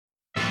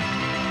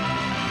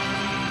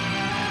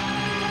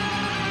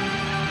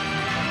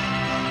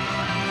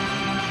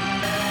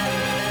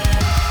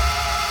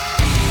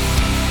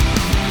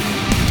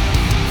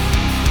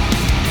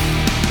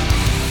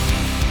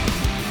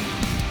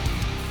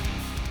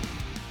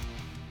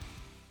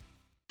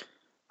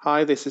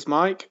Hi, this is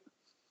Mike.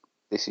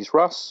 This is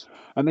Russ.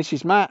 And this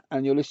is Matt,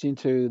 and you're listening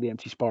to the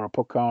Empty Spiral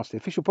podcast, the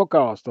official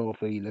podcast of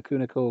the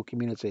Lacuna Core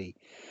community.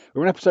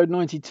 We're on episode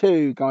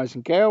 92, guys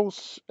and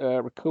girls,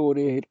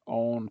 recorded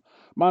on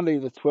Monday,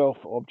 the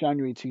 12th of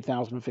January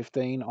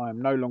 2015. I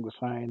am no longer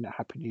saying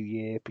Happy New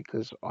Year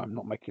because I'm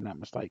not making that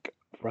mistake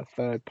for a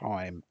third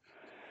time.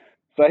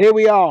 So here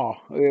we are.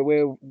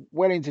 We're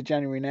well into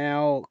January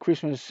now.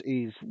 Christmas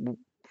is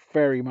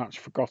very much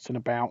forgotten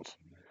about,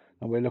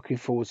 and we're looking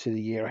forward to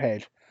the year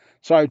ahead.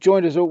 So,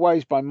 joined as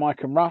always by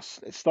Mike and Russ.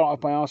 Let's start off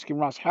by asking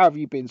Russ, how have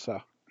you been,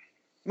 sir?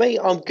 Me,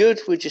 I'm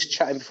good. We're just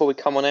chatting before we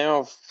come on air.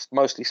 I've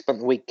mostly spent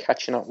the week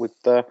catching up with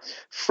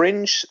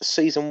Fringe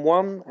Season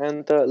 1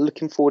 and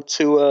looking forward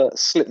to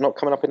Slipknot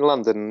coming up in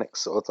London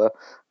next sort of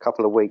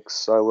couple of weeks.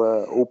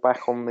 So all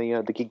back on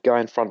the gig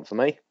going front for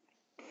me.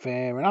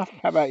 Fair enough.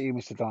 How about you,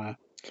 Mr. Dyer?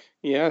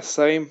 Yeah,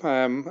 same.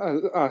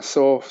 I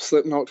saw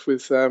Slipknot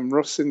with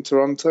Russ in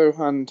Toronto,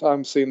 and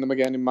I'm seeing them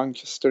again in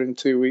Manchester in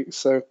 2 weeks.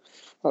 So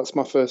that's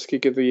my first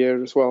gig of the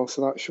year as well.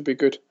 So that should be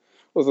good.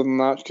 Other than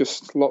that,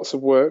 just lots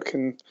of work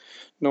and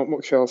not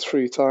much else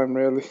free time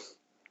really.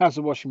 How's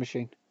the washing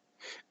machine?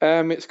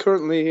 It's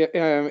currently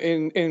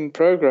in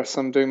progress.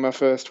 I'm doing my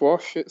first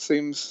wash. It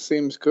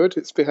seems good.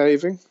 It's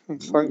behaving,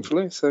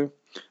 thankfully. So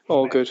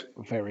all good.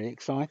 Very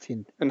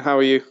exciting. And how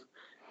are you?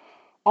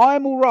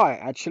 I'm all right,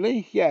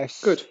 actually. Yes.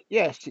 Good.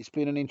 Yes, it's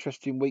been an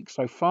interesting week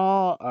so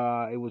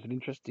far. It was an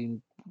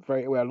interesting,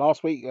 very well.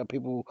 Last week,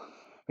 people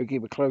who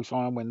keep a close eye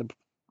on when the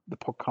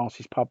podcast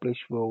is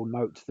published will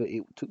note that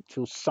it took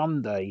till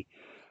Sunday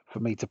for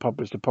me to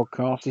publish the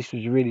podcast. This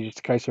was really just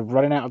a case of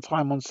running out of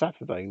time on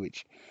Saturday,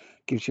 which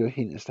gives you a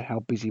hint as to how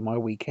busy my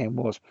weekend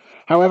was.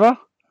 However,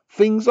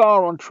 things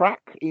are on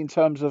track in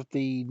terms of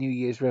the New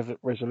Year's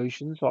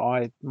resolutions that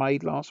I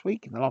made last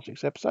week in the last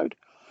week's episode.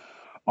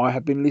 I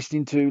have been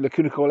listening to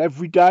Lacuna Coil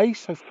every day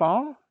so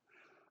far.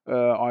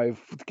 To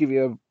give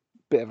you a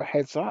bit of a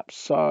heads up,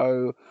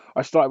 so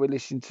I started with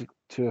listening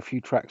to a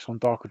few tracks on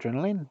Dark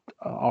Adrenaline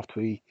after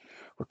we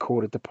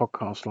recorded the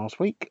podcast last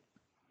week.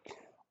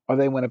 I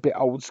then went a bit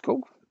old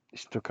school,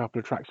 listened to a couple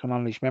of tracks on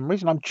Unleashed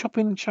Memories, and I'm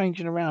chopping and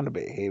changing around a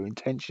bit here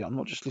intentionally. I'm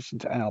not just listening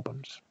to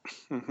albums,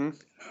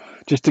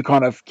 just to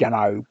kind of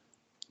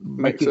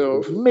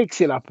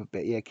mix it up a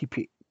bit. Yeah, keep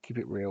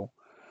it real.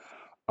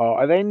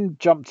 I then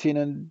jumped in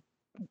and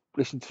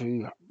listened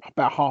to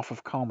about half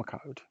of Karma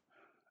Code.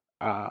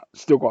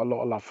 Still got a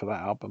lot of love for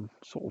that album,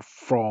 sort of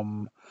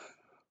from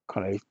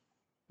kind of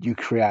You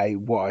Create,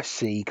 What I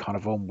See kind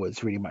of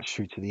onwards, really much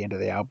through to the end of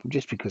the album,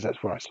 just because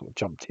that's where I sort of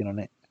jumped in on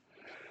it.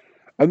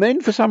 And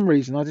then for some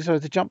reason, I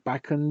decided to jump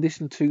back and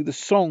listen to the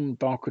song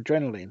Dark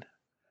Adrenaline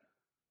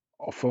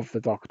off of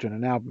the Dark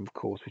Adrenaline album, of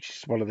course, which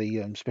is one of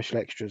the special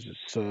extras.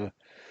 It's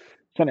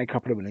only a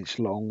couple of minutes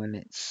long, and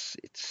it's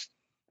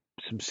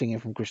some singing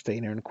from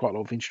Christina and quite a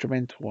lot of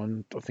instrumental.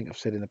 And I think I've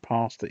said in the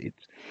past that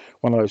it's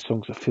one of those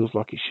songs that feels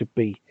like it should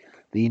be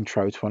the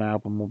intro to an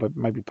album or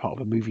maybe part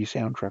of a movie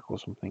soundtrack or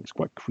something. It's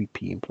quite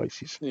creepy in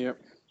places. Yeah,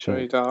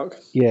 very dark.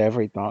 Yeah,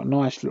 very dark.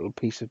 Nice little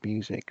piece of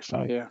music.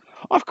 So yeah,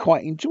 I've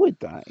quite enjoyed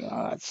that.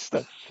 That's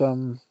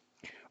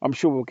I'm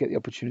sure we'll get the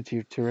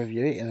opportunity to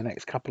review it in the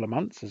next couple of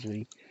months as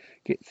we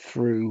get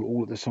through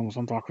all of the songs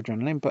on Dark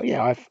Adrenaline. But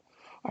yeah,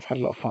 I've had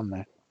a lot of fun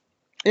there.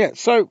 Yeah.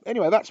 So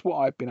anyway, that's what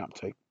I've been up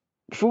to.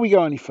 Before we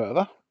go any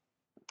further,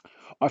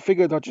 I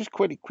figured I'd just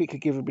quickly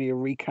give everybody a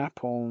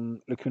recap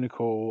on Lacuna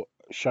Core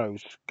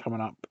shows coming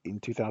up in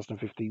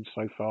 2015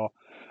 so far.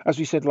 As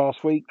we said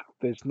last week,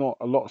 there's not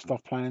a lot of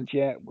stuff planned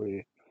yet.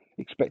 We're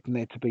expecting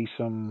there to be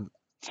some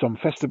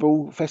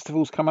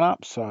festivals coming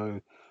up, so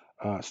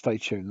stay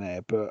tuned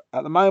there. But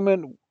at the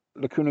moment,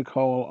 Lacuna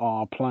Core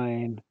are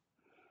playing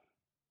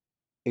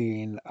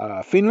in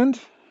Finland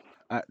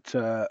at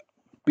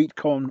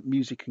Beatcon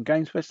Music and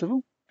Games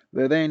Festival.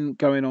 They're then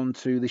going on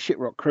to the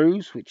Shiprock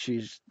Cruise, which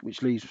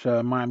leaves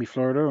Miami,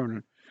 Florida,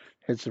 and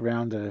heads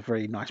around a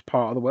very nice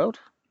part of the world.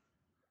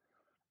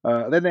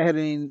 Then they're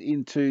heading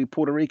into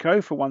Puerto Rico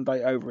for one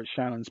day over at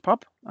Shannon's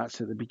Pub. That's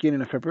at the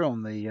beginning of February,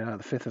 on the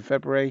 5th of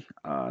February.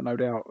 No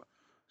doubt,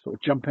 sort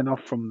of jumping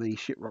off from the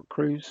Shiprock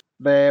Cruise.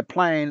 They're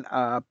playing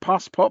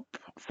Pass Pop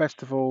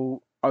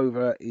Festival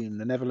over in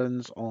the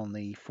Netherlands on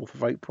the 4th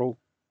of April.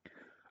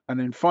 And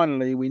then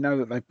finally, we know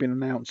that they've been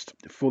announced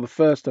for the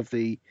first of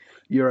the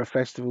Euro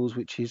festivals,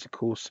 which is, of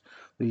course,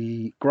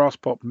 the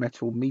Grasspop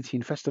Metal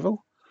Meeting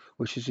Festival,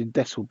 which is in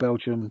Dessel,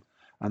 Belgium,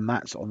 and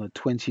that's on the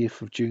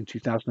 20th of June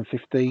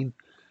 2015,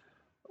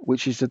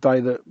 which is the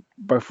day that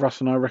both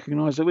Russ and I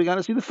recognise that we're going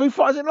to see the Foo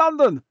Fighters in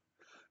London.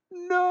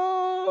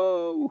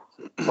 No!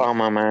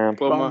 Bummer, man.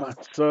 Bummer.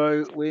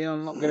 So we are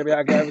not going to be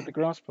able to go over to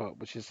Grasspop,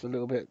 which is a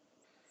little bit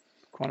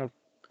kind of...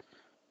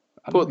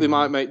 But they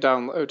might make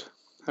download.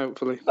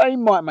 Hopefully. They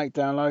might make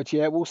downloads,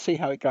 yeah. We'll see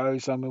how it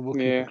goes. I mean, we'll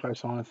keep a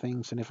close eye on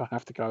things, and if I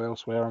have to go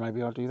elsewhere,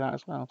 maybe I'll do that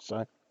as well.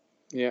 So,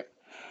 yeah.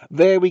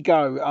 There we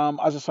go.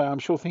 As I say, I'm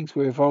sure things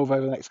will evolve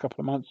over the next couple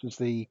of months as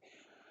the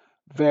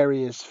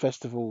various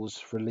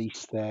festivals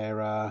release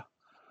their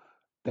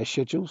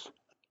schedules.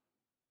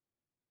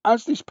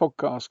 As this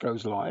podcast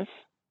goes live,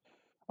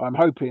 I'm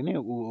hoping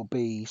it will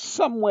be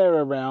somewhere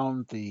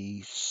around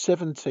the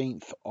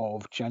 17th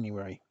of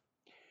January,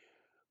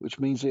 which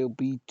means it'll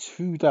be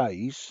 2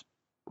 days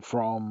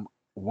from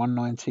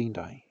 119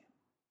 Day.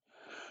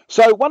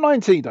 So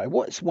 119 Day,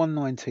 what's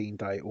 119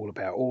 Day all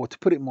about? Or to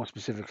put it more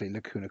specifically,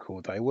 Lacuna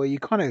Core Day, where you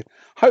kind of,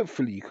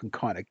 hopefully you can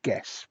kind of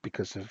guess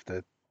because of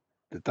the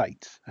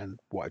date and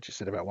what I just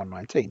said about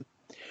 119.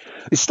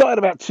 It started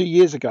about 2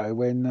 years ago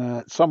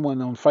when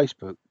someone on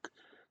Facebook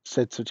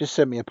said to just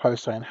send me a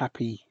post saying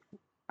happy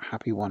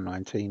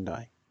 119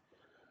 Day.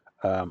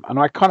 And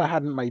I kind of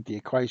hadn't made the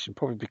equation,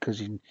 probably because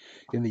in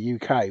the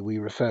UK we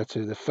refer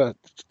to the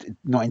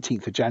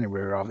 19th of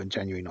January rather than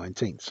January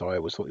 19th. So I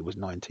always thought it was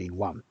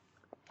 19-1.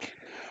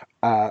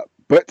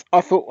 But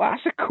I thought, well,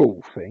 that's a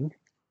cool thing.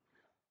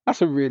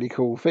 That's a really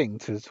cool thing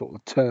to sort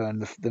of turn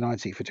the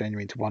 19th of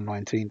January into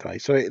 119 Day.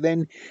 So it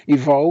then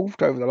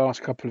evolved over the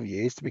last couple of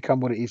years to become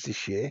what it is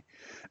this year,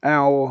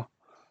 our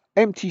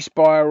Empty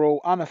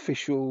Spiral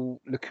unofficial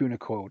Lacuna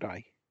Coil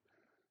Day.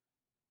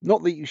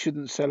 Not that you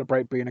shouldn't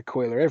celebrate being a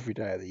coiler every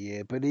day of the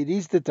year, but it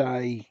is the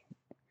day,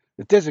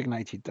 the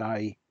designated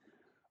day,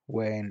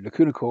 when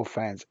Lacuna Coil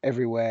fans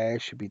everywhere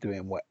should be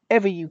doing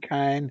whatever you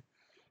can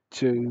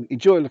to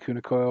enjoy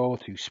Lacuna Coil,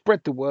 to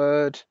spread the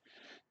word,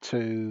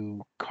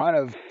 to kind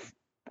of,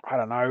 I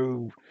don't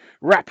know,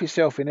 wrap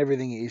yourself in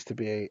everything it is to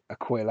be a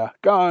coiler.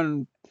 Go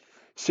and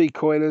see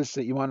coilers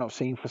that you might not have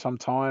seen for some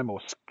time, or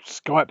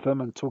Skype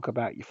them and talk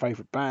about your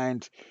favourite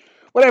band,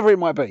 whatever it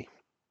might be.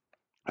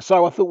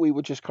 So I thought we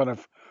would just kind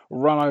of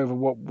run over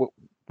what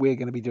we're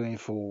going to be doing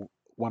for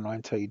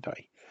 119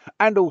 Day.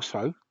 And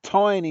also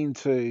tying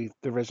into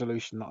the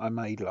resolution that I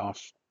made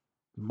last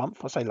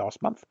month,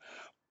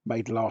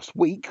 made last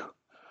week,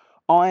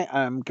 I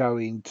am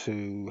going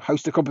to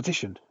host a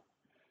competition.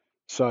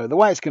 So the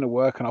way it's going to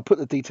work, and I'll put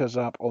the details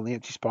up on the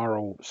Empty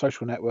Spiral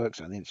social networks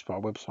and the Empty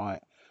Spiral website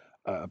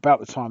about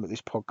the time that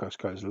this podcast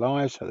goes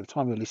live. So the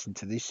time you listen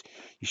to this,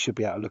 you should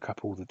be able to look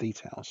up all the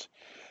details.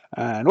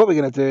 And what we're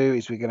going to do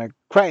is we're going to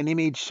create an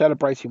image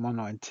celebrating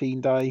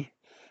 119 Day,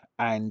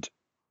 and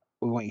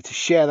we want you to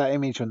share that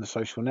image on the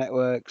social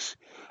networks.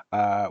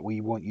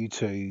 We want you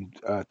to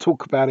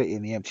talk about it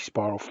in the Empty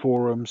Spiral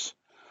forums,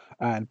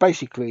 and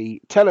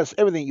basically tell us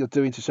everything you're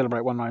doing to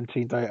celebrate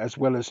 119 Day, as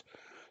well as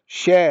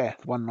share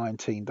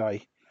 119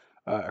 Day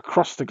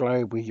across the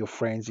globe with your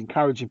friends,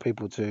 encouraging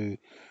people to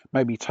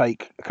maybe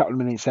take a couple of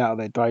minutes out of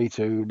their day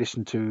to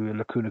listen to a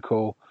Lacuna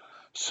Coil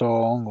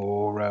song,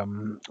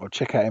 or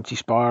check out Empty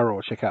Spiral,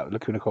 or check out the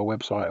Lacuna Coil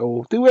website,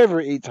 or do whatever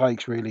it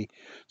takes really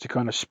to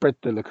kind of spread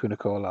the Lacuna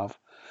Coil love.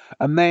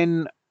 And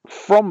then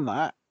from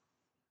that,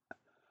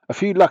 a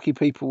few lucky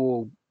people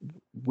will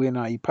win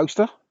a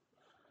poster,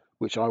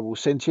 which I will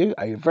send you,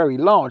 a very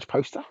large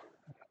poster.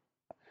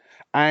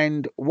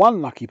 And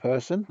one lucky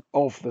person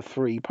of the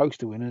 3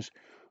 poster winners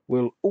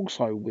will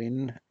also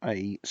win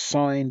a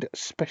signed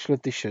special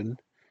edition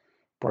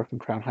Broken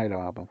Crown Halo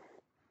album.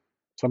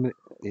 Something,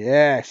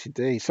 yes,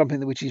 indeed,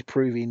 something which is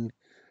proving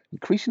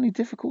increasingly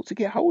difficult to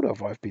get hold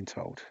of, I've been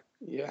told.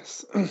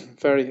 Yes,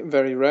 very,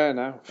 very rare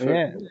now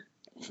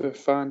for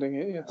finding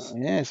it, yes.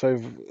 Yeah,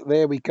 so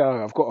there we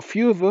go. I've got a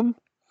few of them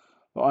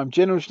that I'm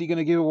generously going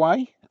to give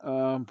away.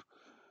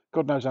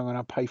 God knows I'm going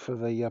to pay for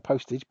the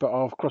postage, but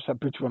I'll cross that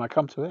bridge when I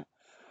come to it.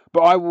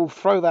 But I will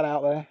throw that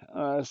out there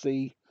as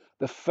the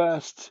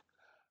first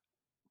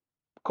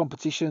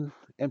competition,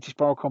 Empty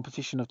Spiral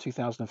competition of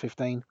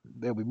 2015.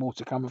 There'll be more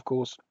to come, of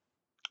course.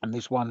 And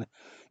this one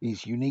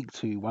is unique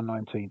to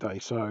 119 Day.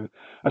 So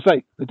I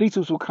say the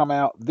details will come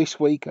out this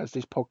week as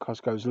this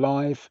podcast goes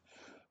live.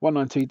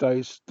 119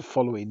 Days the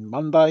following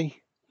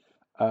Monday.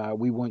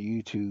 We want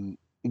you to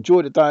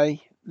enjoy the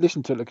day,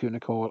 listen to Lacuna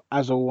Coil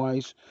as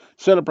always,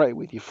 celebrate it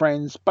with your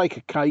friends, bake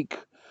a cake,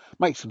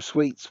 make some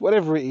sweets,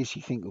 whatever it is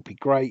you think will be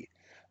great.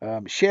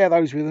 Share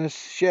those with us.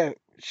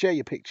 Share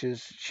your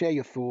pictures, share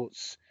your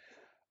thoughts,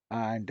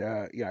 and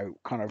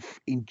kind of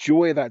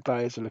enjoy that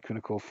day as a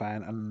Lacuna Coil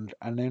fan,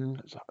 and then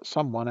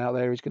someone out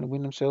there is going to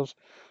win themselves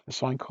a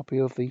signed copy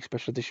of the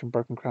special edition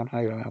Broken Crown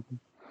Halo album.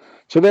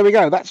 So there we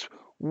go. That's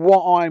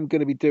what I'm going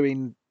to be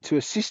doing to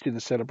assist in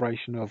the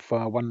celebration of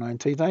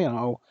 119 Day.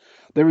 And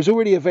there is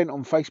already an event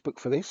on Facebook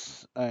for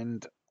this,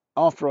 and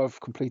after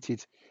I've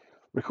completed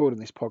recording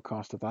this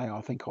podcast today,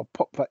 I think I'll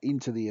pop that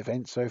into the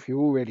event. So if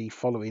you're already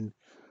following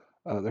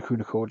the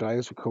Lacuna Coil Day,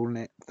 as we're calling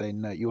it,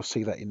 then you'll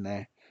see that in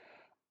there.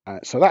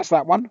 So that's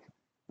that one.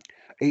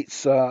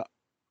 It's what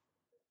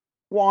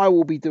I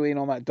will be doing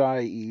on that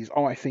day is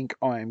I think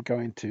I am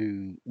going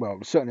to, well,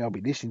 certainly I'll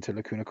be listening to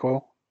Lacuna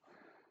Coil.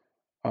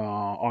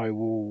 I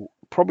will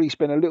probably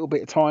spend a little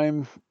bit of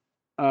time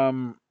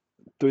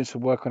doing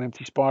some work on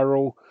Empty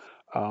Spiral.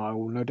 I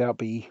will no doubt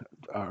be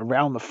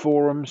around the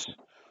forums,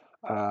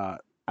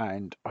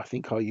 and I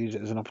think I'll use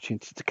it as an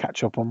opportunity to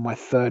catch up on my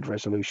 3rd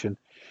resolution,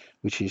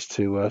 which is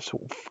to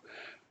sort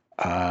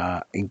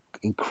of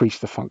increase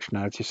the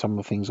functionality of some of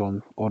the things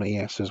on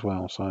ES as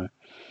well. So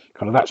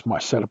kind of that's my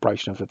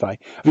celebration of the day.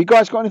 Have you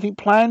guys got anything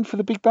planned for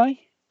the big day?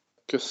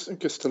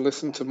 Just to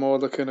listen to more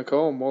Lacuna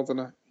Coil, more than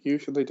I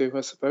usually do,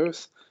 I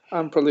suppose.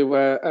 And probably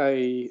wear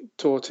a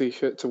tour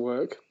T-shirt to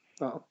work,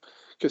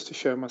 just to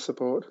show my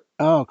support.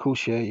 Oh, of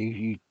course, yeah.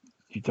 You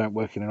don't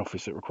work in an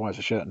office that requires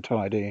a shirt and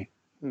tie, do you?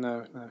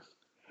 No. Oh,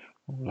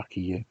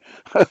 lucky you.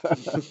 What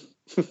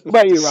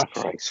about you, Russ?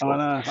 Disgraceful. I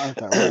know,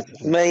 that's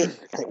outrageous. Me,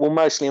 it will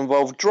mostly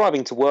involve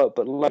driving to work,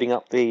 but loading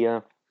up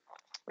the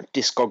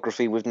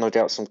discography with no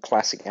doubt some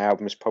classic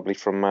albums, probably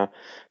from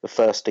the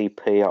first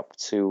EP up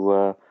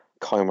to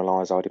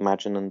Comalize, I'd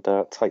imagine, and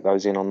take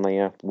those in on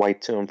the way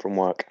to and from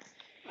work.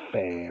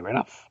 Fair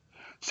enough.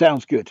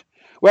 Sounds good.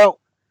 Well,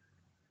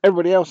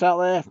 everybody else out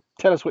there,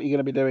 tell us what you're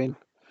going to be doing.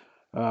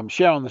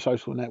 Share on the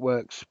social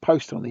networks,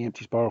 post on the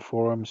Empty Spiral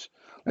forums.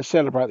 Let's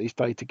celebrate this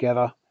day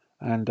together.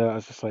 And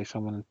as I say,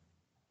 some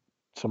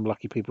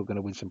lucky people are going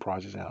to win some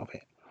prizes out of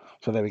it.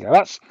 So there we go.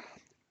 That's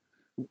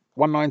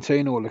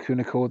 119 or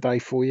Lacuna Core Day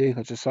for you.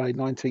 As I say,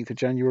 19th of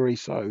January,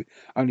 so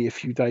only a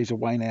few days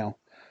away now.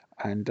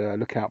 And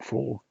look out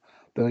for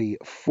the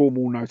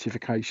formal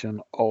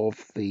notification of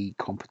the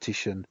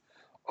competition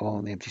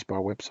on the Empty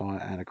Spiral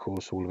website and, of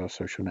course, all of our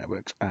social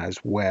networks as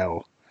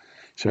well.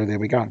 So there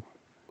we go.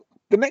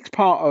 The next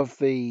part of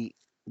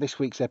this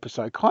week's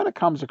episode kind of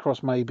comes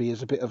across maybe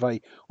as a bit of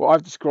what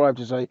I've described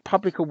as a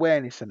public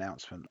awareness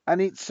announcement.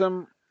 And it's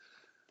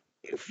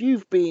if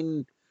you've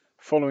been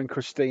following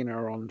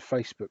Christina on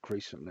Facebook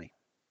recently,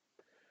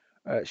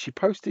 she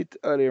posted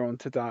earlier on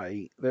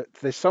today that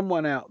there's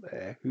someone out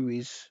there who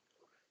is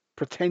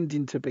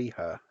pretending to be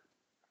her.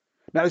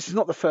 Now, this is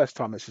not the first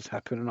time this has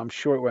happened, and I'm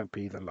sure it won't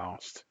be the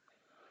last.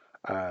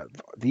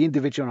 The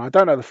individual, and I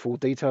don't know the full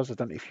details, I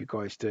don't know if you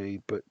guys do,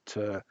 but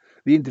the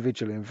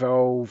individual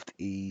involved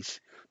is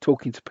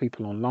talking to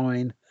people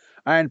online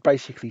and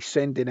basically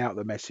sending out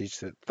the message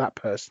that that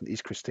person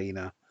is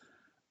Christina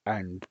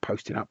and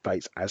posting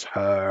updates as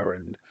her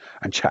and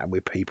chatting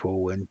with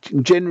people and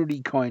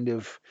generally kind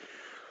of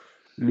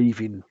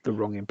leaving the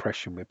wrong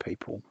impression with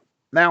people.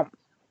 Now,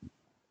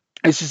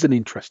 this is an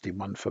interesting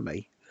one for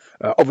me.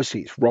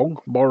 Obviously, it's wrong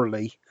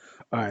morally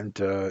and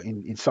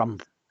in some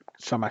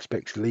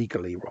aspects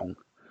legally wrong.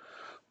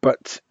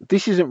 But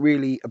this isn't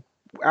really,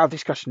 our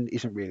discussion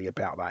isn't really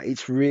about that.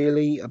 It's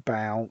really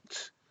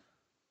about,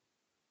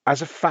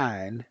 as a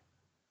fan,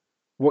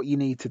 what you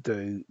need to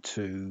do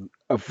to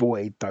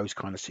avoid those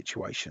kind of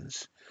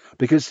situations.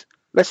 Because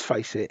let's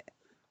face it,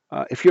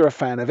 if you're a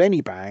fan of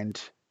any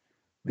band,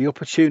 an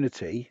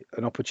opportunity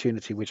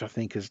which I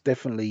think has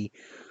definitely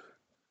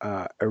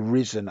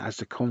arisen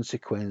as a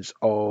consequence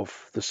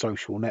of the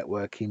social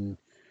networking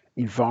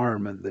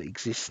environment that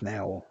exists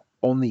now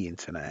on the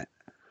internet,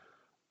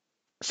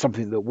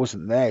 something that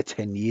wasn't there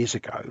 10 years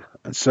ago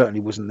and certainly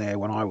wasn't there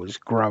when I was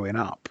growing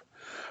up.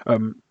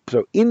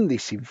 So in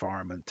this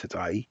environment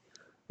today,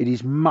 it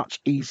is much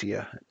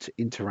easier to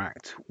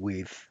interact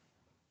with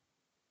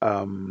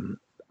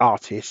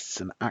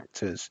artists and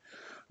actors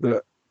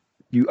that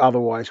you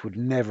otherwise would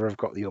never have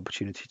got the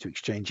opportunity to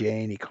exchange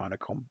any kind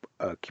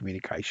of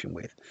communication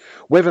with,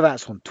 whether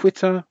that's on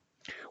Twitter,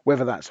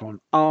 whether that's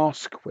on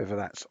Ask, whether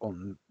that's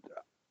on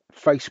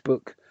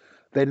Facebook.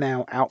 They're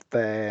now out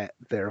there,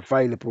 they're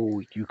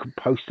available, you can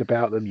post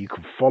about them, you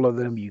can follow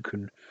them, you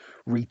can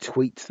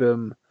retweet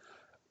them,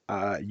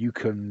 you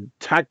can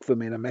tag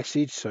them in a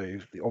message. So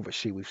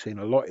obviously we've seen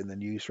a lot in the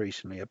news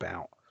recently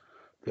about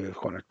the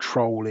kind of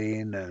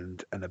trolling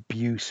and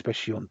abuse,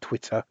 especially on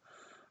Twitter,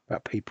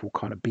 about people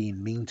kind of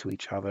being mean to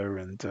each other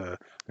and the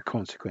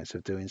consequence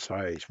of doing so.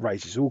 It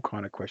raises all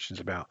kind of questions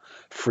about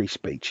free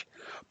speech.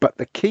 But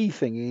the key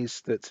thing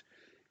is that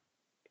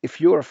if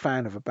you're a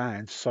fan of a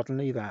band,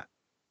 suddenly that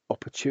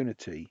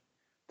opportunity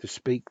to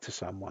speak to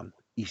someone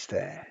is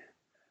there.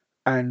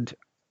 And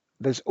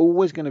there's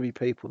always going to be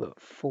people that,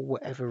 for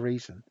whatever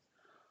reason,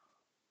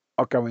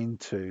 are going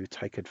to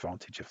take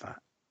advantage of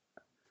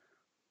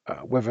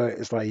that. Whether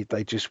it's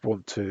they just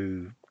want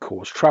to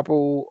cause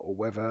trouble, or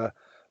whether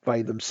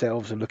they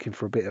themselves are looking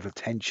for a bit of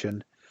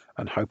attention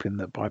and hoping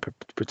that by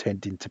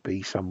pretending to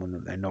be someone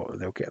that they're not,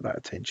 they'll get that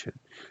attention,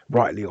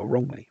 rightly or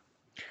wrongly.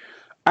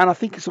 And I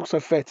think it's also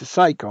fair to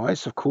say,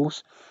 guys, of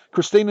course,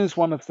 Christina's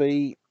one of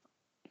the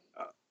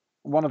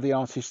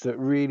artists that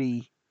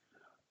really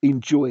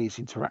enjoys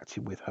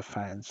interacting with her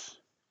fans,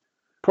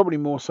 probably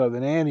more so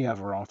than any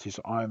other artist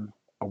I'm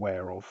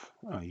aware of.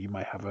 You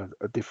may have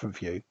a different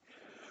view.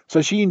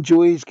 So she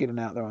enjoys getting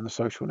out there on the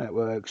social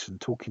networks and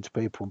talking to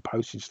people and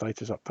posting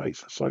status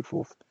updates and so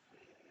forth,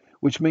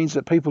 which means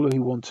that people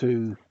who want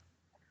to,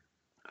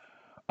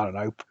 I don't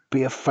know,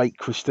 be a fake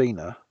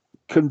Christina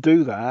can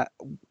do that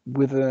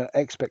with an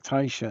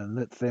expectation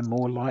that they're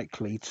more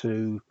likely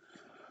to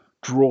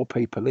draw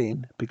people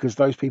in because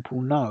those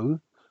people know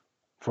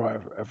for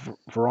a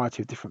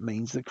variety of different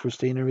means that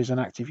Christina is an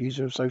active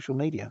user of social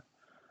media.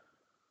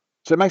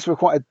 So it makes for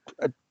quite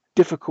a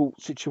difficult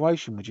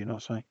situation, would you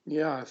not say?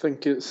 Yeah, I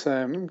think it's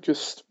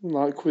just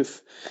like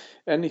with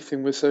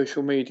anything with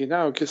social media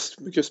now.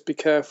 Just be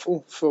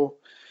careful for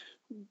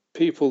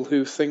people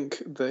who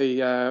think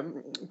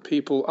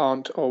people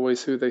aren't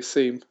always who they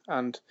seem,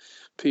 and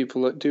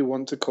people that do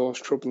want to cause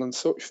trouble and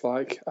such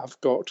like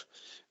have got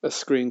a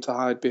screen to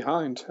hide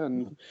behind,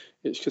 and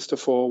it's just a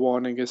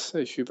forewarning, as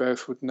you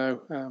both would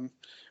know.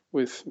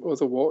 With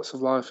other walks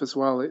of life as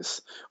well,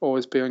 it's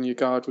always be on your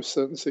guard with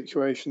certain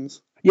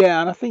situations.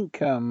 Yeah, and I think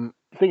the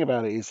thing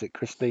about it is that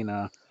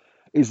Christina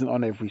isn't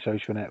on every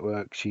social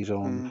network. She's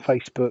on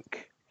Facebook.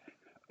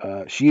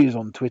 She is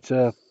on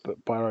Twitter,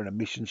 but by her own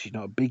admission, she's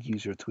not a big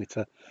user of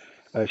Twitter.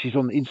 She's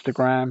on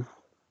Instagram.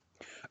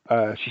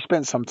 She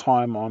spent some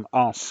time on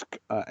Ask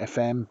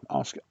FM,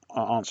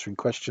 answering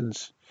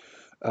questions.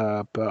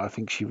 But I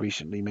think she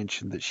recently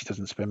mentioned that she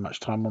doesn't spend much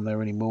time on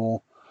there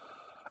anymore.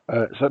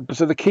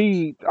 So the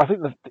key, I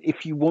think, that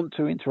if you want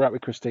to interact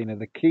with Christina,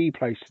 the key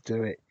place to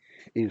do it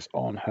is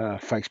on her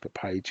Facebook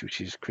page,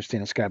 which is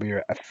Christina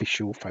Scabbia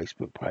official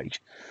Facebook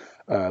page.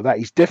 That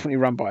is definitely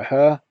run by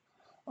her.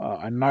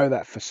 I know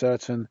that for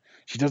certain.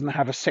 She doesn't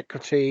have a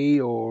secretary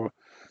or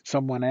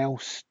someone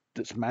else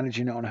that's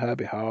managing it on her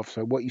behalf.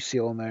 So what you see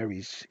on there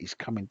is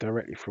coming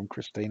directly from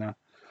Christina.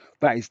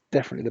 That is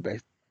definitely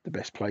the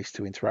best place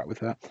to interact with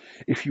her.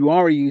 If you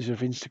are a user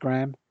of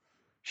Instagram,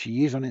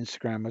 she is on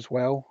Instagram as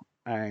well,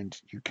 and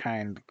you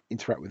can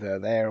interact with her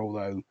there.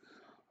 Although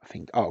I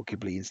think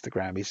arguably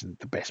Instagram isn't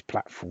the best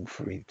platform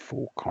for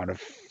kind of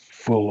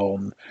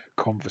full-on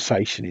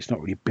conversation. It's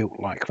not really built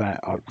like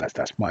that.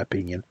 That's my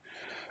opinion.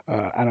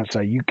 And I'd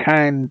say you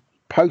can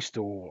post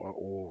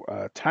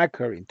or tag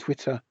her in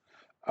Twitter,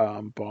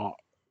 but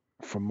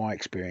from my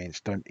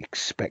experience, don't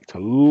expect a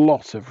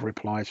lot of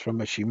replies from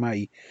her. She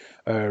may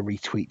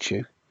retweet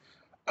you,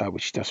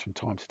 which she does from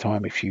time to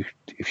time if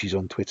she's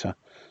on Twitter.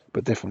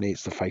 But definitely,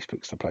 it's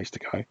Facebook's the place to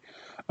go.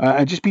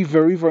 And just be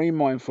very, very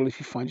mindful if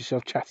you find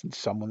yourself chatting to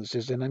someone that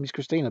says their name is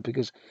Christina,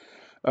 because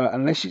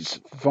unless it's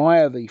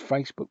via the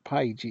Facebook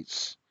page,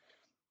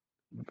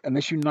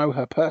 unless you know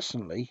her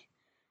personally,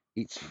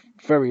 it's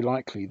very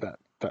likely that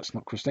that's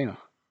not Christina.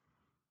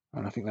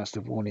 And I think that's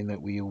the warning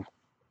that we all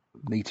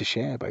need to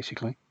share,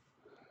 basically.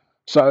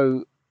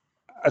 So,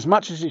 as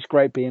much as it's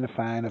great being a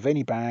fan of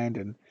any band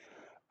and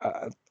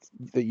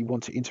that you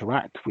want to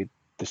interact with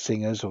the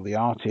singers or the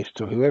artist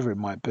or whoever it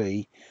might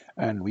be,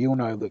 and we all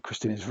know that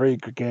Christina is very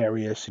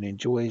gregarious and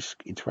enjoys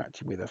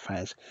interacting with her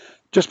fans,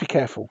 just be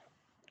careful,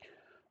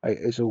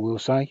 is all we'll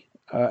say.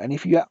 And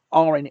if you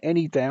are in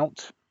any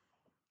doubt,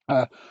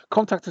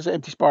 contact us at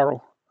Empty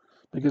Spiral,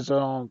 because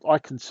I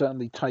can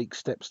certainly take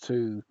steps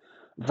to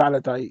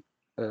validate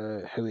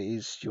who it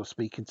is you're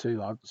speaking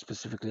to.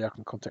 Specifically, I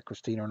can contact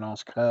Christina and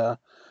ask her.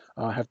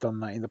 I have done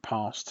that in the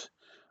past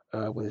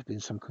where there's been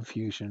some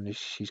confusion if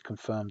she's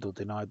confirmed or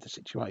denied the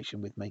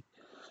situation with me.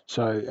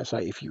 So, I say,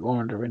 if you are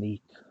under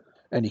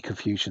any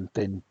confusion,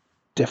 then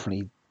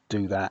definitely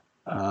do that.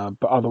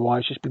 But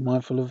otherwise, just be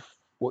mindful of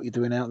what you're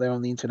doing out there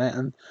on the internet,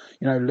 and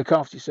look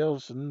after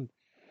yourselves and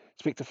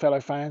speak to fellow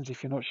fans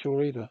if you're not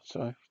sure either.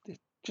 So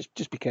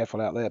just be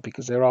careful out there,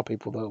 because there are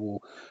people that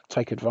will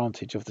take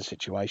advantage of the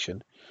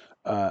situation,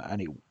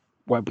 and it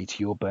won't be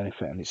to your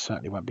benefit, and it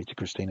certainly won't be to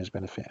Christina's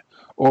benefit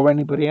or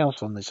anybody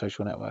else on the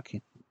social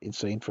networking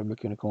scene from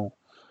Lacuna Call.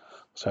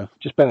 So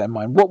just bear that in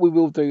mind. What we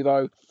will do,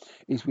 though,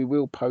 is we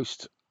will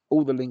post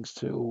all the links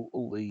to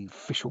all the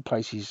official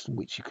places in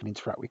which you can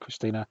interact with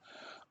Christina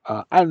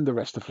and the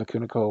rest of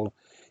Lacuna Call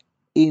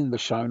in the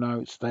show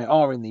notes. They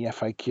are in the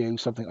FAQ,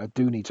 something I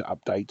do need to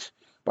update,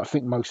 but I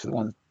think most of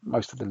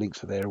the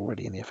links are there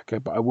already in the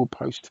FAQ. But I will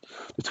post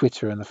the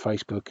Twitter and the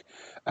Facebook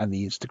and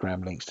the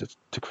Instagram links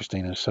to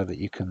Christina, so that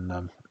you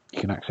can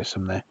access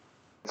them there.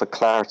 For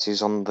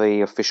clarity's on the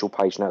official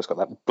page now, it's got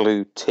that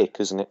blue tick,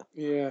 isn't it?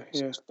 Yeah.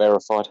 It's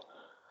verified.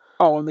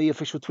 Oh, on the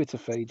official Twitter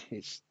feed,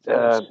 it's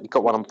you've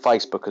got one on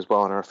Facebook as well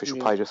on our official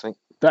page, I think.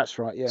 That's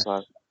right, yeah.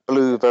 So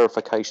blue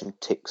verification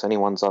ticks.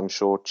 Anyone's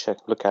unsure,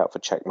 look out for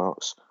check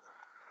marks.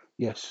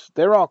 Yes,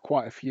 there are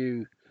quite a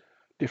few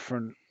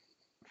different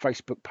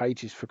Facebook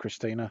pages for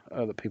Christina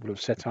that people have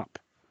set up.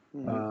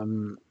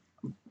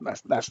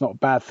 That's not a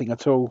bad thing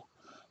at all,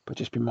 but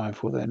just be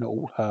mindful they're not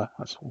all her.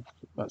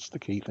 That's the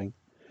key thing.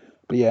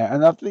 But yeah,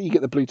 and you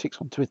get the blue ticks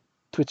on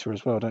Twitter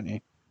as well, don't you?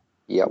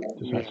 Yep.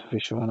 That's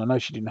official, and I know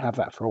she didn't have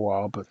that for a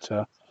while, but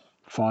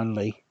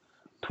finally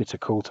Twitter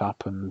caught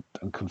up and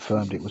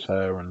confirmed it was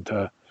her, and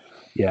so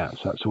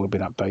that's all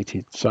been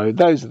updated. So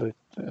those are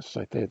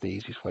they're the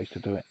easiest ways to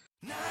do it.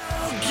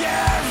 Now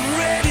get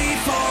ready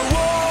for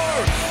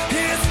war.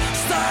 It's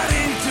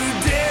starting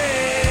today.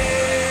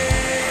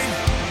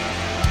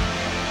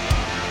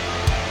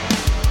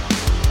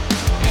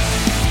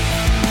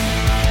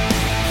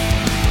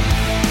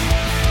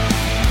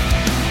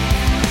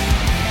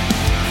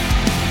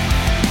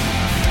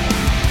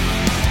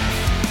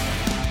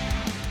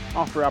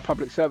 After our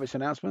public service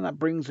announcement, that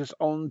brings us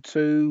on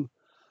to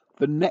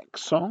the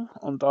next song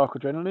on Dark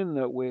Adrenaline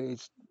that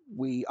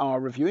we are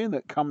reviewing,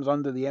 that comes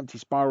under the Empty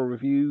Spiral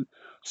review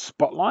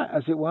spotlight,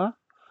 as it were.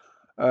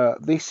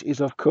 This is,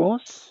 of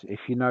course,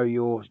 if you know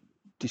your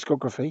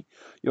discography,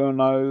 you'll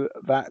know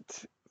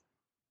that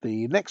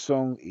the next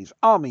song is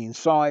Army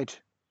Inside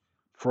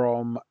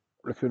from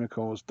Lacuna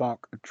Coil's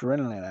Dark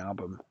Adrenaline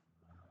album.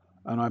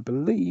 And I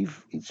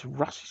believe it's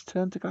Russ's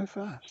turn to go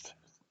first.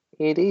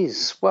 It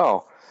is.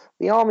 Well,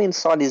 the Army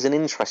Inside is an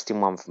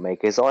interesting one for me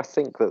because I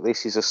think that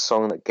this is a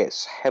song that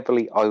gets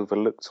heavily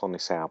overlooked on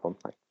this album.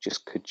 That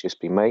could just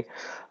be me.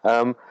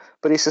 But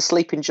it's a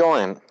sleeping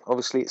giant.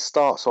 Obviously, it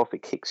starts off,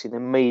 it kicks in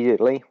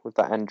immediately with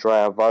that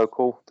Andrea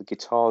vocal. The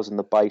guitars and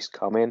the bass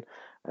come in,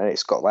 and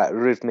it's got that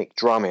rhythmic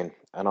drumming.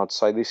 And I'd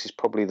say this is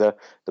probably the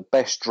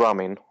best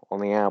drumming on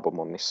the album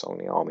on this song,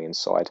 The Army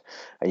Inside.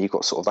 And you've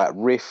got sort of that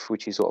riff,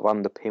 which is sort of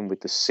underpinned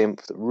with the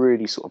synth that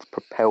really sort of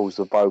propels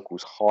the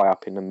vocals high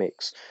up in the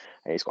mix.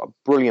 And it's got a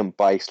brilliant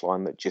bass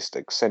line that just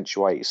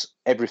accentuates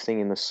everything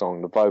in the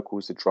song, the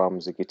vocals, the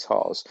drums, the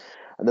guitars.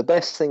 And the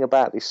best thing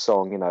about this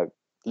song,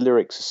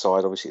 lyrics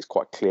aside, obviously it's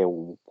quite clear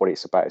what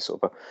it's about. It's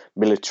sort of a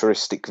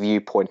militaristic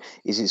viewpoint.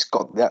 Is it's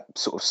got that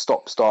sort of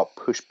stop, start,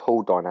 push,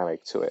 pull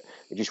dynamic to it.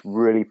 It just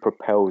really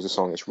propels the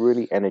song. It's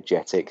really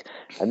energetic.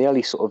 And the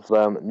only sort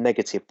of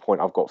negative point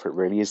I've got for it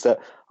really is that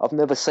I've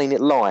never seen it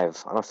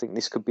live, and I think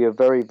this could be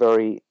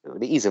it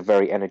is a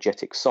very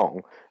energetic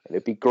song, and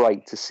it'd be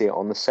great to see it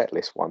on the set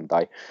list one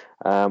day.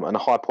 And a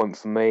high point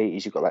for me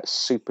is you've got that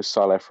super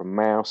solo from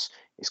Mouse.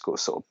 It's got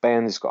sort of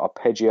bends, it's got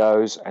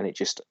arpeggios, and it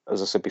just,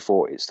 as I said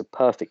before, it's the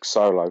perfect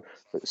solo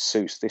that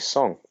suits this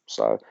song.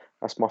 So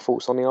that's my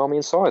thoughts on The Army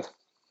Inside.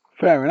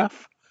 Fair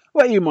enough.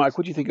 What about you, Mike?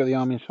 What do you think of The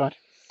Army Inside?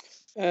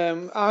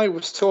 I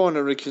was torn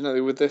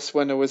originally with this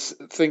when I was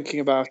thinking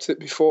about it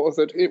before,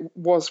 that it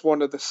was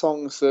one of the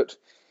songs that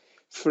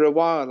for a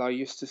while I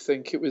used to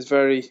think it was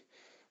very,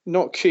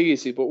 not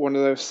cheesy, but one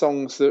of those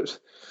songs that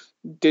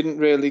didn't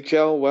really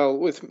gel well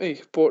with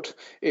me. But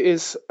it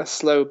is a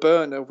slow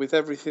burner with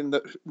everything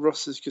that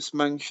Russ has just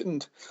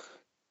mentioned.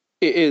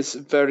 It is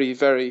very,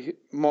 very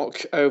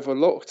much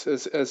overlooked,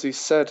 as he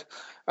said.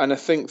 And I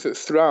think that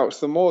throughout,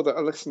 the more that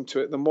I listen to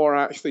it, the more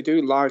I actually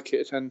do like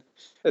it. And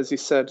as he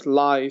said,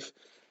 live,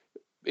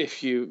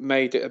 if you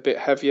made it a bit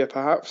heavier,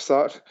 perhaps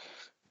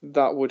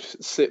that would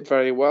sit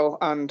very well.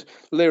 And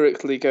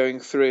lyrically going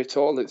through it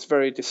all, it's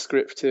very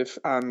descriptive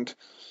and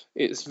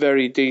it's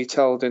very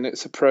detailed in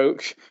its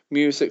approach.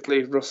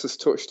 Musically, Russ has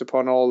touched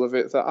upon all of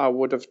it that I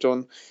would have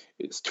done.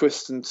 Its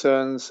twists and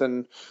turns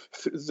and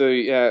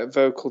the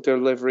vocal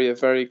delivery are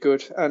very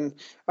good. And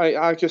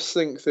I just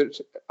think that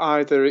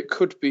either it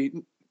could be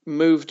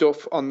moved up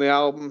on the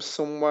album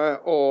somewhere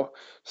or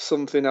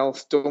something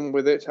else done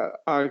with it.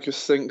 I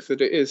just think that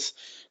it is,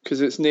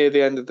 because it's near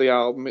the end of the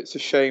album, it's a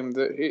shame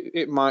that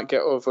it might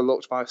get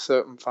overlooked by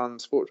certain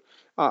fans, but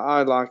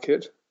I like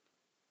it.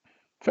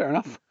 Fair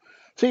enough.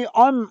 See,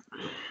 I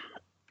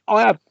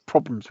have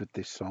problems with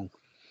this song.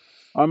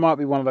 I might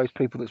be one of those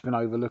people that's been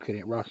overlooking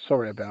it, Russ.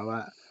 Sorry about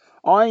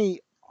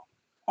that.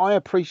 I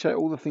appreciate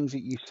all the things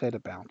that you said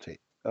about it.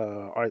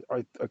 I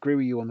agree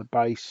with you on the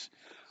bass.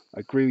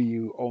 I agree with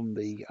you on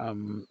the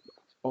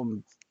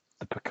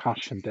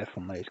percussion.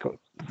 Definitely, it's got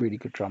really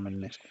good drumming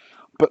in this.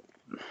 But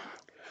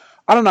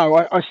I don't know.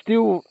 I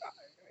still,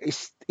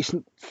 it's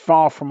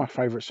far from my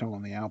favourite song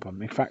on the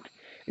album. In fact,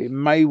 it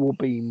may well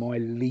be my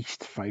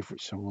least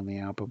favourite song on the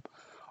album.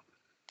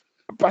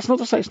 But that's not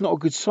to say it's not a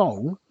good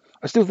song.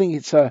 I still think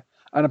it's an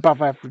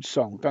above average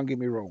song. Don't get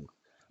me wrong.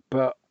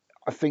 But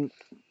I think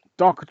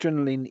Dark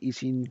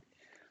Adrenaline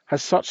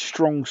has such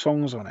strong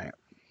songs on it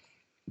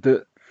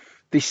that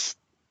this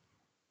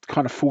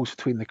kind of falls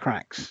between the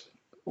cracks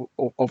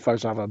of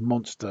those other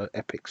monster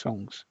epic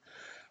songs.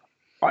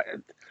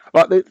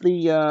 Like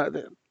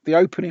the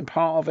opening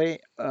part of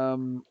it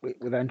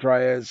with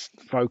Andrea's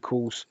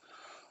vocals.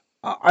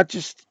 I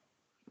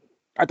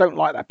don't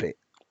like that bit.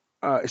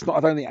 It's not. I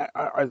don't think.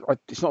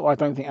 It's not that I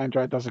don't think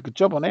Andrea does a good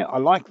job on it. I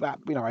like that.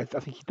 I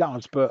think he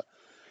does, but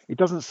it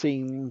doesn't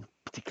seem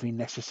particularly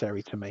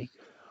necessary to me.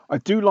 I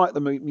do like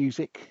the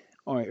music.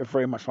 I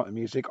very much like the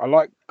music. I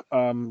like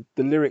the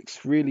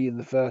lyrics really in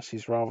the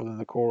verses rather than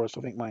the chorus.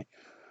 I think my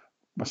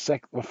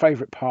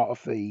favourite part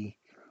of the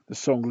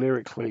song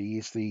lyrically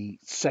is the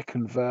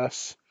second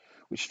verse,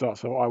 which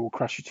starts off, "I will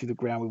crush you to the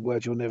ground with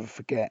words you'll never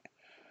forget.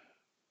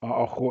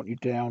 I'll haunt you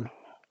down.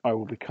 I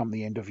will become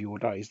the end of your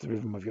days, the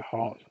rhythm of your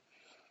heart.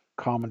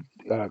 Calm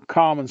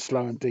and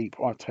slow and deep.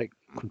 I take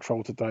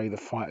control today. The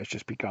fight has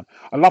just begun."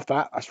 I love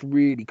that. That's a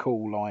really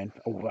cool line.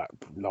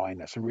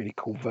 That's a really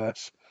cool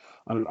verse.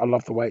 I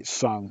love the way it's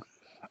sung.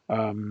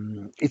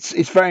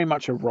 It's very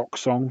much a rock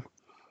song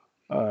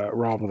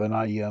rather than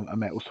a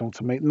metal song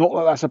to me. Not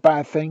that that's a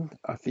bad thing.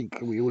 I think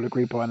we all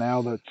agree by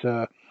now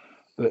that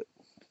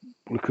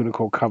Lacuna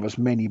Coil covers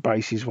many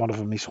bases. One of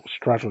them is sort of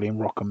straddling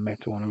rock and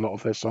metal in a lot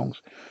of their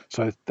songs,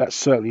 so that's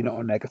certainly not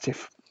a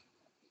negative.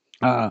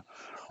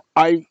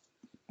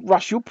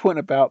 Russ, your point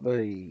about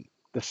the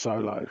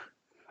solo.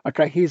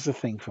 Okay, here's the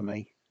thing for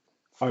me.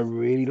 I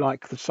really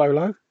like the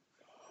solo.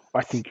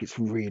 I think it's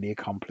really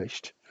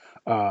accomplished.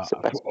 It's the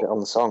best bit on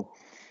the song.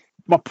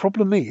 My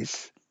problem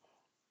is,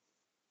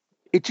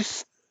 it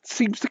just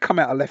seems to come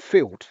out of left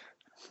field.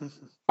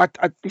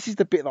 This is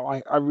the bit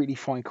that I really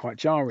find quite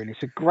jarring.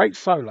 It's a great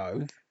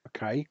solo,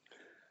 okay,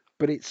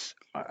 but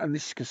and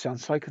this is going to sound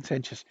so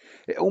contentious,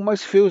 it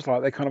almost feels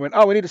like they kind of went,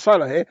 "Oh, we need a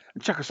solo here,"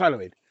 and chuck a solo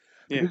in.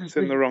 Yeah, Because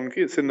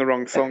it's in the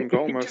wrong song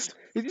almost.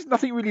 there's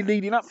nothing really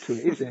leading up to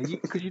it, is there?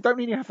 Because you don't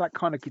really have that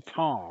kind of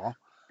guitar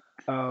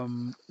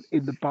in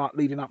the part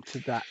leading up to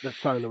the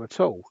solo at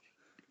all.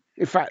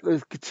 In fact,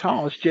 the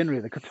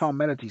guitar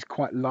melody is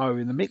quite low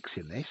in the mix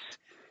in this.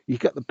 You've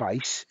got the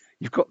bass,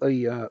 you've got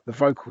the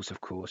vocals,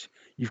 of course,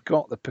 you've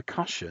got the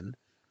percussion,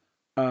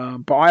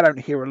 but I don't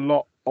hear a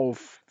lot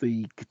of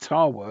the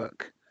guitar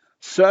work.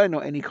 Certainly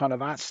not any kind of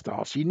that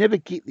style. So you never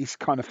get this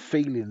kind of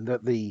feeling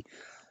that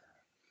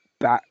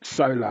that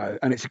solo,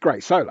 and it's a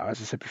great solo, as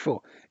I said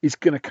before, is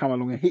going to come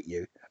along and hit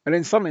you. And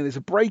then suddenly there's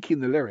a break in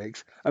the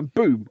lyrics, and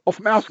boom, off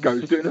Mouse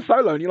goes doing a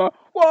solo, and you're like,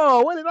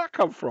 whoa, where did that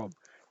come from?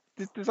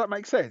 Does that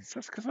make sense?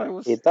 That's because I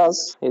was. It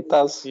does. It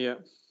does. Yeah.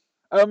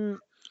 And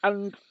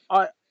I'm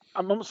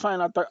not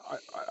saying I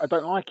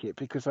don't like it,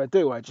 because I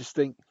do. I just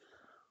think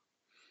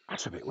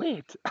that's a bit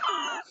weird.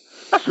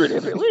 That's really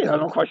a bit weird. I'm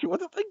not quite sure what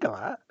to think of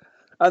that.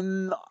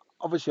 And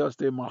obviously, I was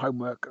doing my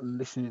homework and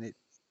listening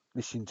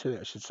to it,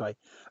 I should say,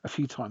 a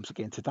few times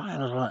again today,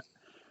 and I was like,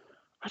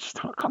 I just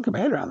can't get my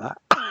head around that,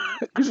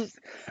 because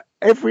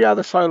every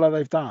other solo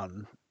they've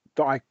done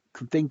that I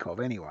can think of,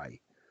 anyway,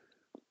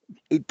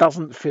 it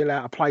doesn't feel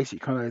out of place.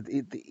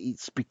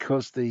 It's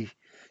because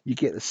you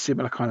get the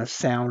similar kind of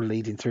sound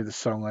leading through the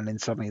song, and then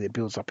suddenly it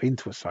builds up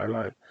into a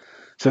solo.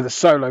 So the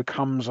solo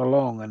comes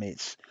along, and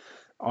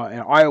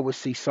I always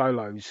see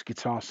solos,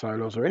 guitar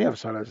solos, or any other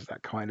solos of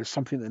that kind, as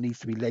something that needs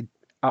to be led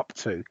up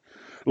to,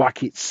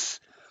 like it's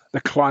the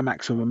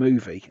climax of a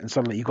movie, and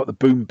suddenly you've got the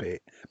boom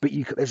bit, but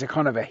there's a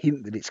kind of a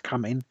hint that it's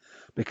coming,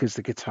 because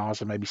the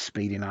guitars are maybe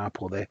speeding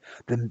up, or they're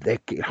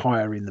getting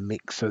higher in the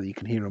mix so that you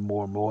can hear them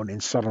more and more, and then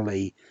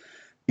suddenly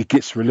it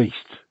gets released.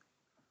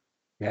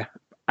 Yeah.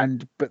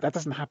 But that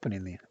doesn't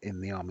happen in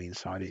the Army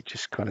Inside. It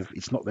just kind of,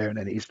 it's not there, and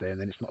then it is there, and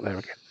then it's not there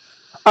again.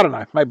 I don't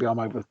know. Maybe I'm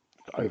over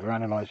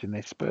analysing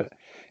this, but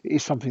it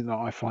is something that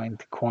I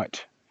find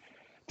quite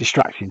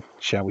distracting,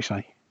 shall we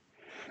say.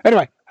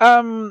 Anyway,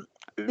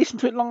 listen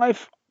to it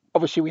live.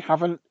 Obviously, we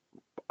haven't.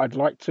 I'd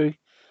like to,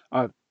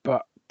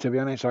 but to be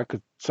honest, I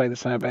could say the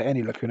same about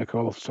any Lacuna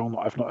Coil song that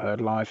I've not heard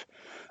live.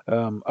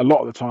 A lot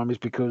of the time is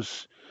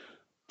because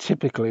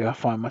typically I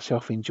find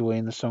myself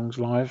enjoying the songs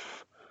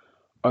live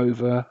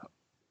over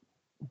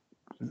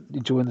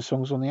enjoying the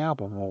songs on the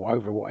album, or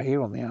over what I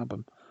hear on the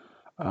album.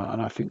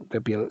 And I think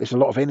there's a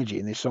lot of energy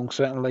in this song,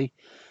 certainly.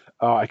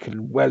 I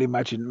can well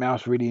imagine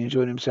Mouse really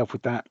enjoying himself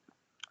with that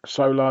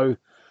solo.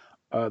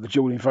 The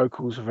dueling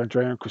vocals of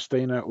Andrea and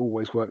Christina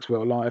always works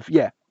well live.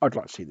 Yeah, I'd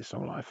like to see this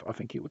song live. I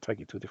think it would take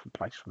it to a different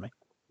place for me.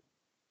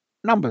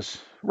 Numbers.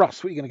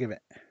 Russ, what are you going to give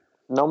it?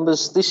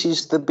 Numbers. This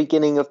is the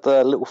beginning of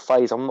the little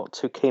phase. I'm not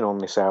too keen on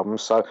this album,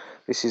 so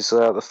this is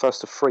the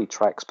first of 3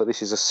 tracks, but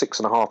this is a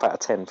 6.5 out of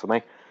 10 for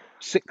me.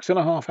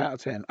 6.5 out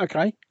of 10.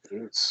 Okay.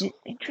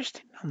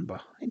 Interesting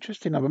number.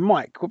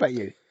 Mike, what about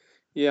you?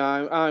 Yeah,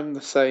 I'm the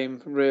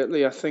same,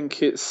 really. I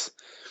think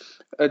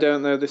I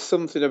don't know, there's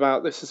something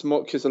about this, as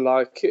much as I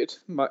like it,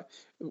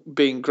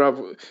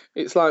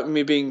 it's like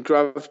me being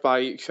grabbed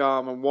by each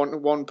arm, and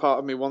one part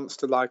of me wants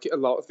to like it a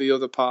lot, the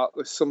other part,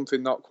 there's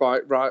something not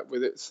quite right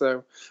with it,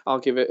 so I'll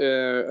give it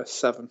a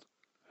 7.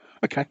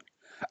 Okay.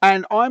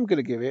 And I'm going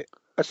to give it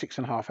a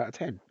 6.5 out of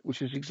 10,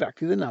 which is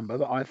exactly the number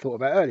that I thought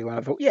about earlier, when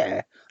I thought,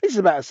 yeah, this is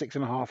about a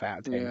 6.5 out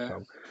of 10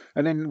 song.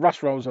 And then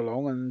Russ rolls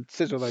along and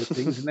says all those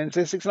things and then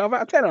says 6.5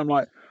 out of 10. I'm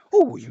like,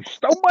 oh, you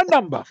stole my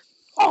number.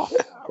 Oh,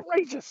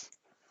 outrageous.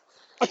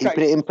 Okay.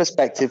 Keeping it in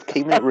perspective,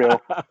 keeping it real.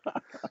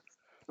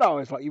 No,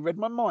 it's like you read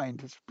my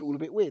mind. It's all a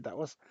bit weird, that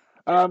was.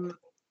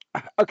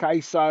 Okay,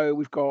 so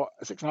we've got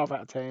a 6.5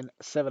 out of 10,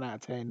 a 7 out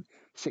of 10,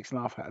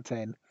 6.5 out of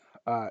 10.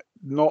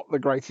 Not the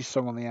greatest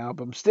song on the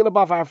album. Still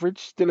above average,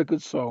 still a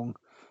good song.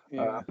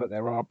 But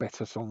there are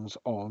better songs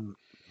on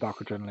Dark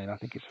Adrenaline, I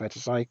think it's fair to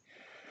say.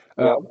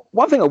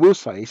 One thing I will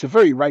say, it's a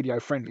very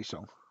radio-friendly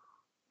song.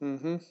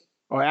 Mm-hmm.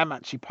 I am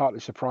actually partly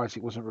surprised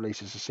it wasn't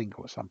released as a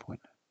single at some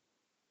point.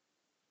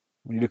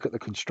 When you look at the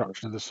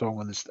construction of the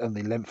song and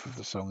the length of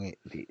the song, it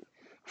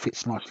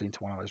fits nicely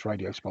into one of those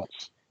radio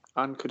spots.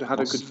 And could have had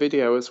a good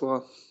video as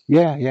well.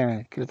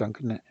 Yeah, could have done,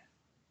 couldn't it?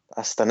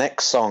 That's the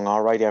next song,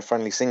 our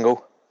radio-friendly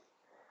single.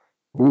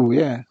 Oh,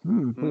 yeah.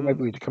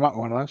 Maybe we could come up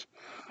with one of those.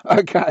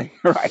 Okay,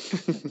 right.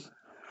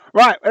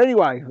 Right,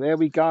 anyway, there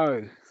we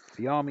go.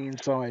 The Army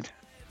Inside.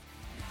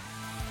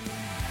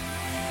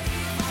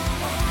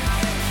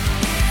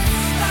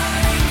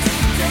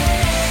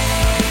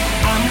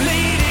 I'm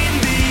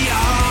leading the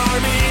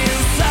army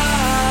inside.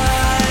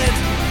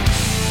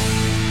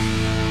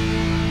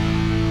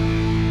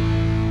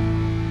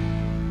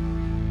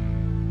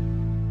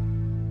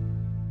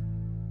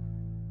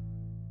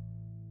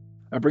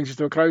 That brings us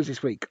to a close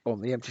this week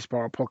on the Empty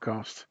Spiral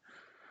podcast.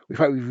 We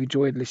hope you've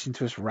enjoyed listening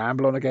to us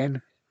ramble on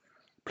again.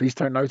 Please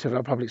take note of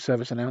our public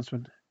service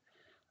announcement.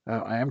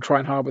 I am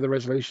trying hard with the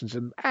resolutions,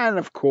 and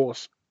of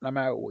course, no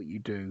matter what you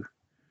do,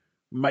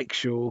 make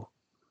sure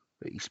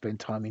that you spend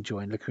time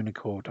enjoying Lacuna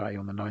Coil Day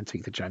on the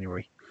 19th of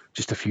January,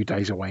 just a few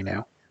days away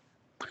now.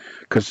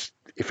 Because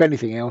if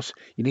anything else,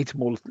 you need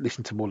to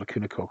listen to more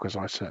Lacuna Coil, because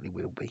I certainly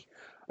will be.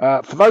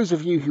 For those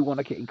of you who want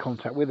to get in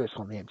contact with us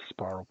on the Empty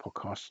Spiral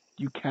podcast,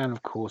 you can,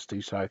 of course,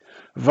 do so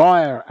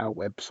via our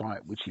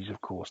website, which is,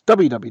 of course,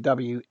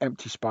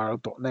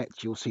 www.emptyspiral.net.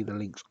 You'll see the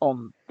links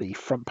on the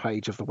front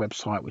page of the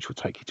website, which will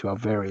take you to our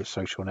various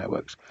social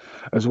networks,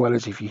 as well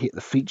as if you hit the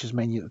features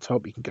menu at the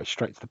top, you can go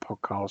straight to the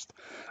podcast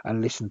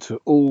and listen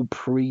to all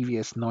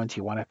previous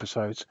 91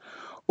 episodes.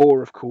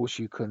 Or, of course,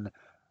 you can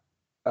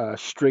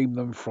stream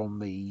them from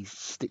the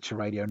Stitcher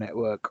Radio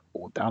Network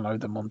or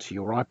download them onto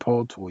your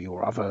iPod or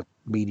your other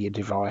media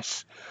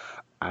device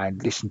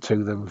and listen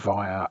to them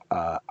via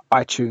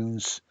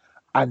iTunes.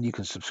 And you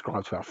can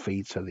subscribe to our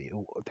feed so that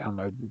it'll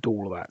download and do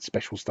all of that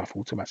special stuff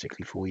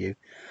automatically for you.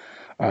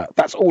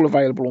 That's all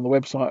available on the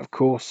website, of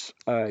course.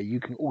 You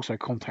can also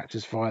contact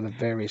us via the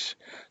various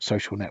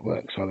social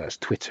networks, so that's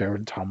Twitter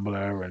and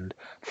Tumblr and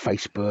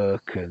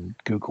Facebook and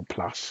Google+.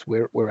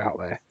 We're out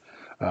there.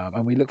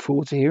 And we look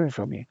forward to hearing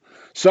from you.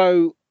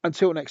 So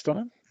until next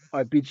time,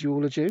 I bid you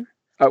all adieu.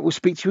 We'll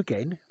speak to you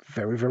again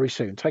very, very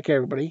soon. Take care,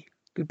 everybody.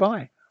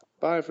 Goodbye.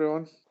 Bye,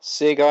 everyone.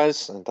 See you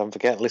guys, and don't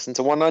forget, listen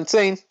to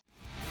 119.